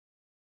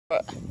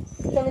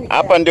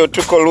Hapa ndio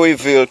tuko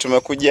Louisville,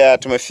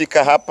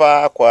 tumefika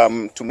hapa kwa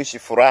mtumishi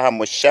Furaha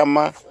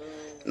Moshama,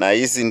 na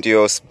hizi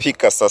ndio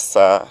speaker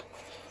sasa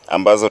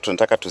ambazo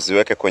tunataka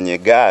tuziweke kwenye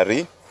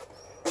gari,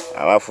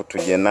 alafu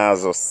tuje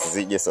nazo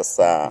zije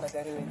sasa,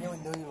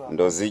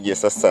 ndo zije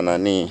sasa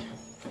nani.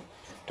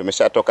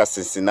 Tumeshatoka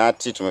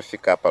Cincinnati,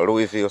 tumefika hapa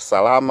Louisville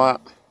salama,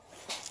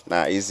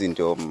 na hizi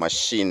ndio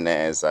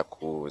mashine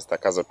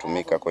zitakazo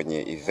tumika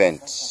kwenye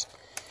event.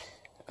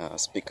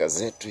 Speaker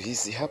zetu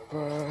hizi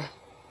hapa.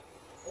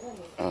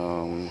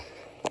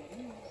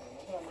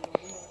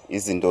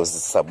 Hizi ndo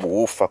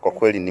subwoofer, kwa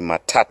kweli ni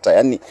matata,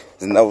 yani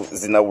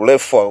zina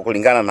urefu wa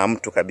kulingana na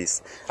mtu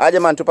kabisa.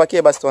 Jamani,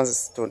 tupakie basi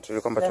tuanze,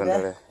 tulikwamba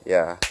tuendelee.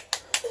 Yeah.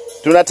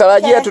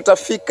 Tunatarajia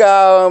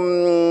tutafika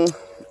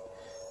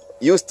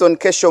Houston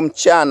kesho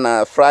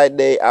mchana,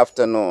 Friday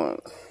afternoon.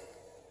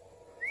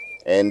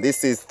 And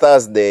this is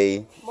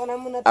Thursday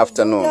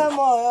afternoon.